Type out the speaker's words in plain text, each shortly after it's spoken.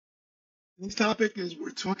This topic is we're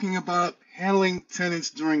talking about handling tenants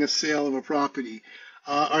during a sale of a property.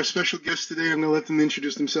 Our special guests today, I'm going to let them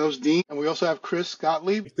introduce themselves. Dean, and we also have Chris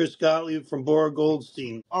Gottlieb. Chris Gottlieb from Bora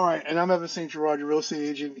Goldstein. All right, and I'm Evan Saint-Gerard, your real estate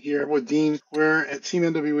agent here with Dean. We're at Team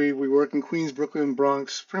N.W.E. We work in Queens, Brooklyn,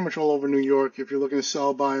 Bronx, pretty much all over New York. If you're looking to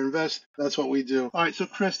sell, buy, or invest, that's what we do. All right, so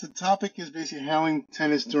Chris, the topic is basically handling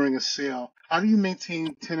tenants during a sale. How do you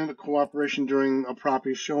maintain tenant cooperation during a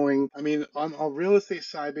property showing? I mean, on our real estate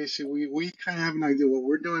side, basically, we kind of have an idea what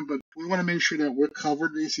we're doing, but we want to make sure that we're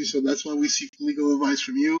covered, basically, so that's why we seek legal advice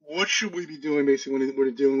from you. What should we be doing, basically, when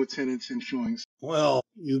we're dealing with tenants and showings? Well,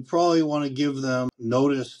 you probably want to give them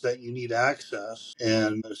notice that you need access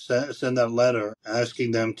and send that letter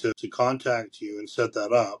asking them to contact you and set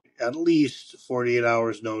that up. At least 48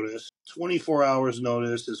 hours notice. 24 hours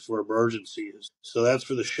notice is for emergencies. So that's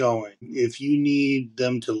for the showing. If you need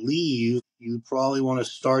them to leave, you probably want to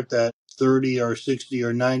start that 30 or 60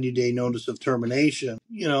 or 90-day notice of termination,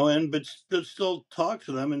 but still talk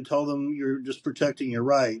to them and tell them you're just protecting your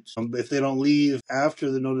rights. If they don't leave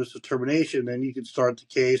after the notice of termination, then you can start the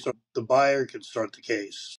case, or the buyer can start the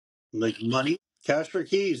case. Like money, cash for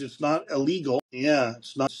keys. It's not illegal. Yeah,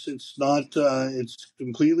 it's not. It's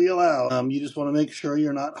completely allowed. You just want to make sure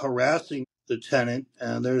you're not harassing the tenant,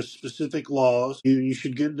 and there's specific laws. You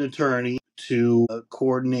should get an attorney to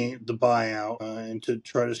coordinate the buyout and to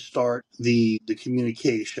try to start the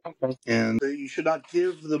communication. Okay. And you should not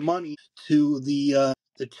give the money to the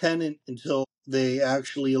tenant until they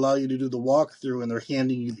actually allow you to do the walkthrough and they're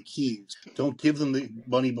handing you the keys. Don't give them the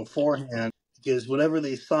money beforehand, because whenever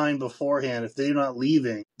they sign beforehand, if they're not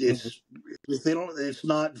leaving, it's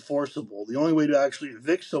not enforceable. The only way to actually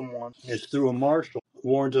evict someone is through a marshal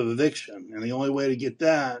warrant of eviction, and the only way to get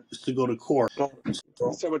that is to go to court.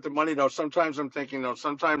 So with the money, though, sometimes I'm thinking,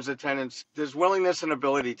 sometimes the tenants, there's willingness and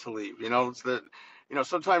ability to leave. It's that,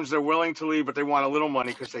 sometimes they're willing to leave, but they want a little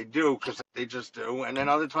money because they just do. And then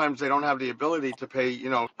other times they don't have the ability to pay,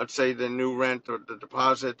 let's say the new rent or the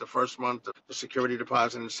deposit, the first month, the security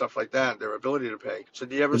deposit and stuff like that, their ability to pay. So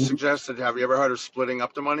do you ever have you ever heard of splitting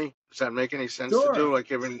up the money? Does that make any sense to do? Like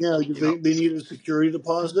giving, they need a security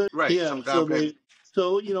deposit. Right. Yeah. Some down payment.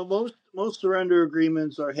 So, most surrender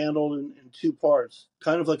agreements are handled in two parts,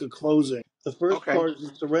 kind of like a closing. The first part is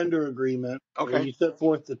the surrender agreement, where you set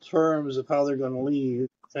forth the terms of how they're going to leave.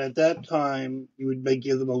 And at that time, you would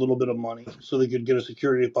give them a little bit of money so they could get a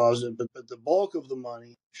security deposit. But the bulk of the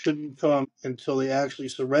money shouldn't come until they actually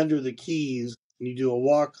surrender the keys and you do a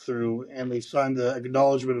walkthrough and they sign the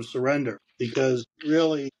acknowledgement of surrender. Because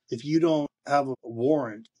really, if you don't have a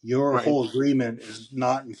warrant, your whole agreement is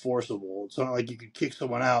not enforceable. It's not like you could kick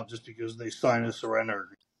someone out just because they sign a surrender.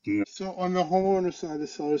 So on the homeowner side, the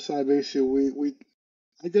seller side, basically,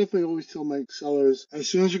 I definitely always tell my sellers, as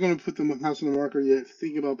soon as you're going to put the house on the market, you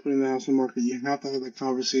think about putting the house on the market, you have to have that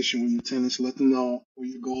conversation with your tenants, let them know what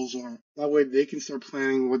your goals are. That way they can start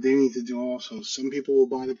planning what they need to do also. Some people will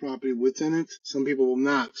buy the property with tenants, some people will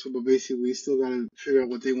not. So, but basically, we still got to figure out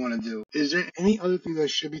what they want to do. Is there any other thing that I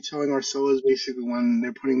should be telling our sellers, basically, when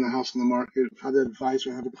they're putting the house on the market, how to advise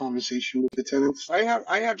or have a conversation with the tenants?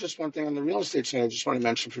 I have just one thing on the real estate side I just want to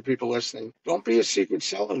mention for people listening. Don't be a secret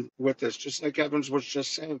seller with this, just like Evans was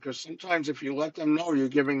just saying, because sometimes if you let them know, you're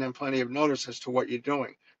giving them plenty of notice as to what you're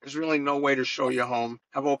doing. There's really no way to show your home,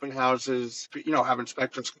 have open houses, have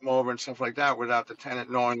inspectors come over and stuff like that without the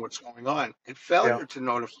tenant knowing what's going on. And failure to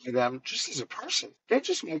notify them, just as a person, they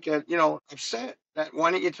just might get, upset.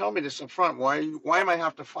 Why don't you tell me this up front? Why do I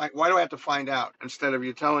have to find out instead of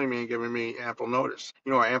you telling me and giving me ample notice,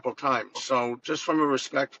 or ample time? So just from a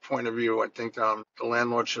respect point of view, I think the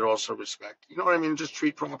landlord should also respect, what I mean? Just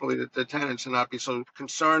treat properly the tenants and not be so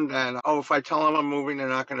concerned that, if I tell them I'm moving, they're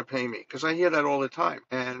not going to pay me. Because I hear that all the time.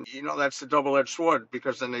 And, that's the double-edged sword,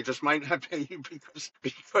 because then they just might not pay you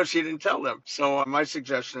because you didn't tell them. So my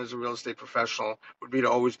suggestion as a real estate professional would be to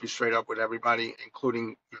always be straight up with everybody,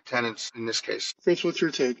 including your tenants in this case. Chris, what's your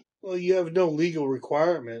take? Well, you have no legal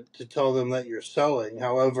requirement to tell them that you're selling.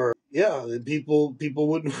 However, people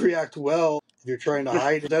wouldn't react well if you're trying to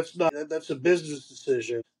hide it. That's a business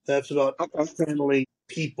decision. That's about family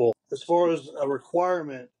people. As far as a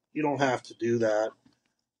requirement, you don't have to do that.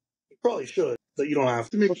 You probably should, but you don't have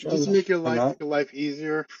to. Just to make your life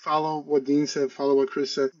easier, follow what Dean said, follow what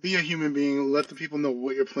Chris said. Be a human being. Let the people know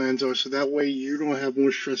what your plans are, so that way you don't have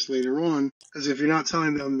more stress later on. Because if you're not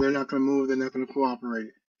telling them, they're not going to move, they're not going to cooperate.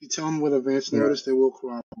 If you tell them with advance notice, they will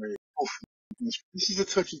cooperate. This is a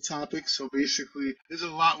touchy topic, so basically there's a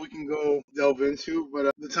lot we can go delve into,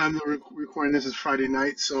 but the time that we're recording this is Friday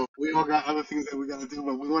night, so we all got other things that we got to do,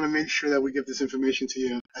 but we want to make sure that we get this information to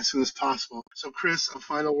you as soon as possible. So, Chris,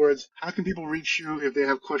 final words. How can people reach you if they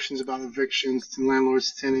have questions about evictions and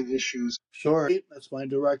landlord-tenant issues? Sure. That's my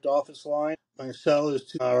direct office line. My cell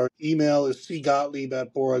is our email is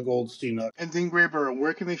cgottlieb@boragoldstein.com. And Dean Graber,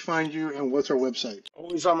 where can they find you and what's our website?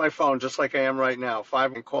 Always on my phone, just like I am right now.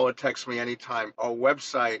 5 and call or text me anytime. Our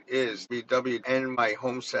website is and my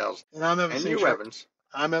home sales. And I'm Evan And St. you, Gerard. Evans.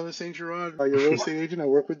 I'm Evan St. Gerard, your real estate agent. I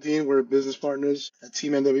work with Dean. We're business partners at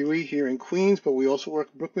Team N.W.E here in Queens, but we also work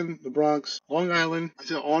in Brooklyn, the Bronx, Long Island. I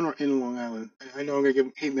said on or in Long Island. I know I'm going to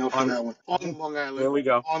get hate mail for that one. On Long Island. There we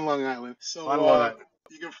go. On Long Island. So, On Long Island.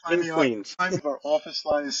 you can find In me Queens. our office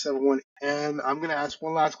line is 71. And I'm going to ask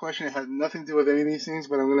one last question. It has nothing to do with any of these things,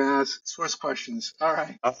 but I'm going to ask source questions. All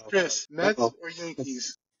right. Uh-oh. Chris, Mets Uh-oh. or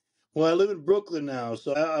Yankees? Well, I live in Brooklyn now,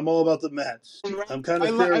 so I'm all about the Mets. I'm kind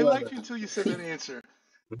of fair I weather. liked you until you said that answer.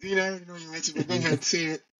 Dean, I didn't know your answer, but go ahead, say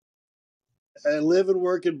it. I live and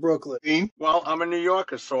work in Brooklyn. Dean? Well, I'm a New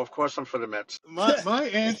Yorker, so of course I'm for the Mets. My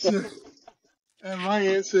answer... And my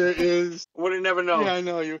answer is... Would have never known. Yeah, I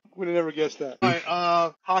know. You would have never guessed that. All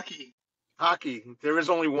right, hockey. Hockey. There is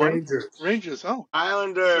only one. Rangers. Oh,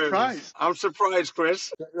 Islanders. surprise. I'm surprised,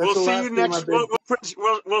 Chris. That's We'll the see last you game next. I've been-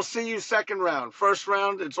 We'll see you second round. First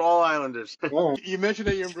round, it's all Islanders. Oh, You mentioned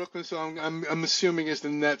that you're in Brooklyn, so I'm assuming it's the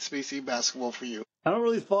Nets, basically basketball for you. I don't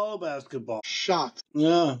really follow basketball. Shocked.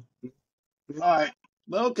 Yeah. All right,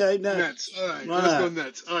 Okay, Nets. All right, Why let's not? go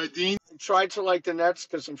Nets. All right, Dean. I tried to like the Nets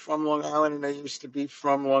because I'm from Long Island and I used to be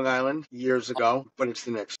from Long Island years ago, but it's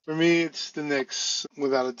the Knicks. For me, it's the Knicks,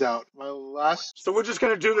 without a doubt. My last... So we're just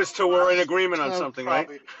going to do this till we're in agreement on something,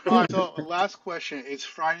 probably. right? All right, so last question. It's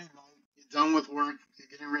Friday night. You're done with work. You're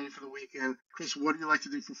getting ready for the weekend. Chris, what do you like to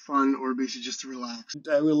do for fun or basically just to relax?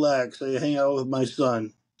 I relax. I hang out with my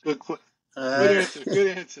son. Good answer.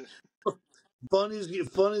 Good answer. Fun is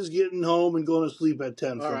getting home and going to sleep at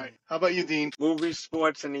 10. All right. How about you, Dean? Movies,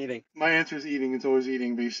 sports, and eating. My answer is eating. It's always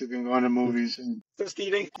eating, basically, and going to movies and Just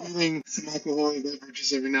eating. eating some alcoholic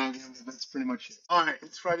beverages every now and again. But that's pretty much it. All right.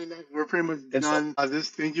 It's Friday night. We're pretty much done.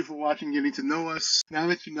 Thank you for watching, getting to know us. Now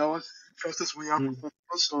that you know us, trust us, we are professionals.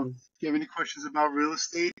 So if you have any questions about real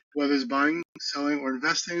estate, whether it's buying, selling, or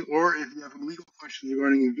investing, or if you have legal questions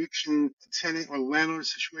regarding eviction, tenant, or landlord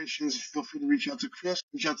situations, feel free to reach out to Chris,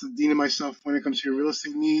 reach out to Dean and myself when it comes to your real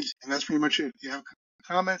estate needs. And that's pretty much it. If you have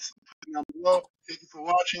comments, put them down below. Thank you for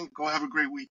watching. Go have a great week.